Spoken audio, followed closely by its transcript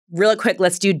Real quick,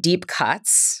 let's do deep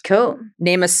cuts. Cool.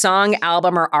 Name a song,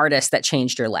 album, or artist that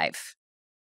changed your life.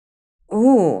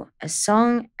 Ooh, a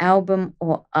song, album,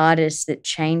 or artist that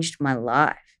changed my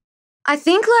life. I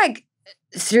think like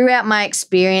throughout my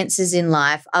experiences in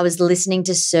life, I was listening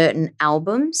to certain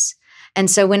albums. And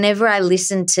so whenever I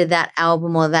listen to that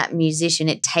album or that musician,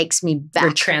 it takes me back.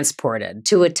 You're transported.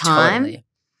 To a time.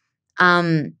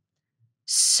 Totally.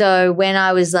 So when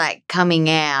I was like coming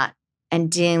out and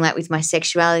dealing like with my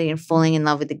sexuality and falling in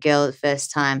love with a girl the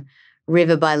first time,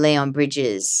 River by Leon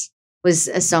Bridges was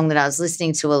a song that I was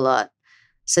listening to a lot.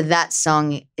 So that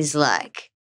song is like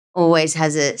always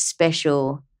has a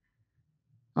special,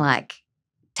 like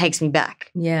takes me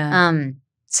back. Yeah.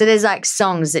 So there's like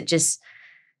songs that just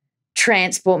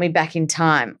transport me back in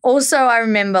time. Also, I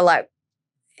remember like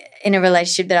in a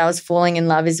relationship that I was falling in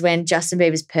love is when Justin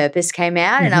Bieber's Purpose came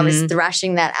out and I was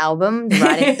thrashing that album.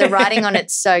 The writing on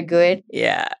it's so good.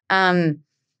 Yeah.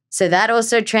 So that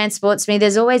also transports me.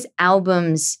 There's always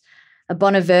albums, a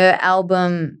Bon Iver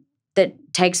album that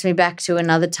takes me back to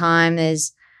another time.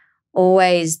 There's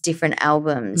always different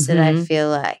albums that I feel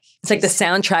like. It's like the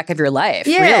soundtrack of your life,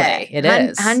 yeah, really. It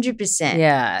is. 100%.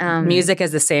 Yeah. Music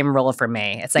has the same role for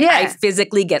me. It's like I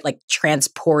physically get like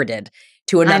transported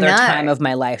to another time of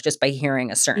my life just by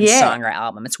hearing a certain song or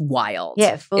album. It's wild.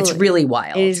 Yeah, fully. It's really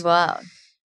wild. It is wild.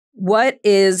 What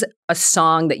is a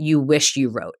song that you wish you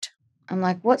wrote? I'm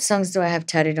like, what songs do I have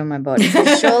tattooed on my body?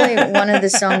 Surely one of the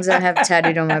songs I have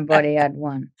tattooed on my body, I'd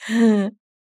want.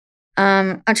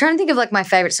 I'm trying to think of like my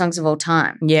favorite songs of all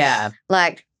time. Yeah.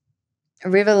 Like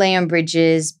River, Leon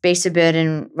Bridges, Beast of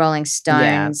Burden, Rolling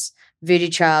Stones, Voodoo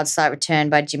Child, Slight Return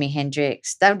by Jimi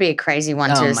Hendrix. That would be a crazy one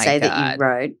to say that you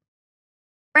wrote.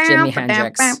 Jimi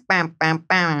Hendrix.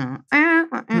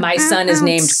 My son is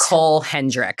named Cole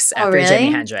Hendrix after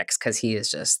Jimi Hendrix because he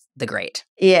is just the great.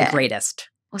 Yeah. The greatest.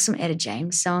 Or some Etta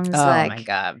James songs. Oh, my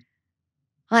God.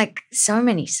 Like so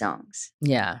many songs.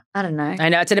 Yeah. I don't know. I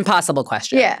know. It's an impossible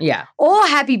question. Yeah. Yeah. Or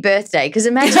Happy Birthday. Because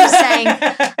imagine saying,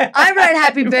 I wrote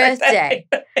Happy Birthday.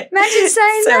 Imagine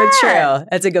saying that. So true.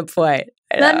 That's a good point.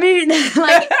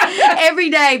 Like every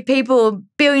day people,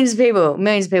 billions of people,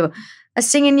 millions of people are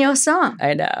singing your song.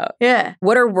 I know. Yeah.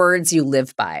 What are words you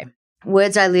live by?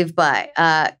 Words I live by.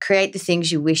 Create the things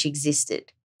you wish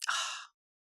existed.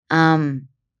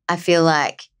 I feel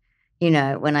like, you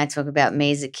know, when I talk about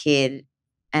me as a kid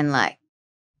and like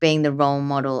being the role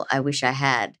model I wish I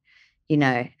had, you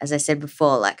know, as I said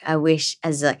before, like I wish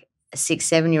as like a 6,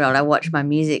 7-year-old, I watched my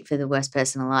music for The Worst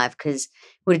Person Alive because it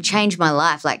would have changed my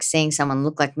life, like seeing someone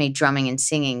look like me drumming and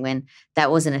singing when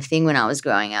that wasn't a thing when I was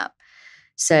growing up.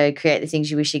 So create the things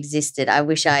you wish existed. I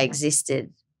wish I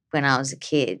existed when I was a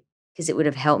kid because it would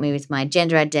have helped me with my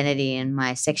gender identity and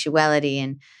my sexuality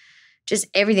and just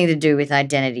everything to do with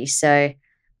identity. So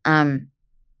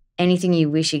anything you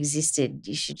wish existed,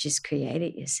 you should just create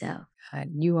it yourself. God,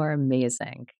 you are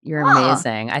amazing. You're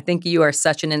amazing. I think you are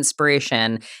such an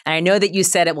inspiration. And I know that you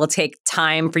said it will take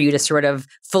time for you to sort of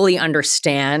fully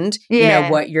understand, you know,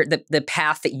 what the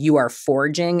path that you are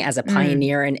forging as a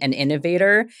pioneer and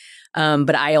innovator.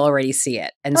 But I already see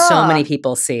it, and so many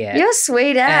people see it. You're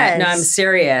sweet as. No, I'm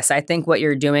serious. I think what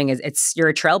you're doing is you're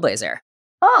a trailblazer.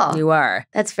 Oh, you are.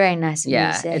 That's very nice of you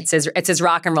to say. It's as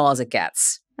rock and roll as it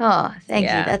gets. Oh, thank you.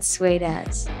 That's sweet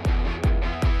as.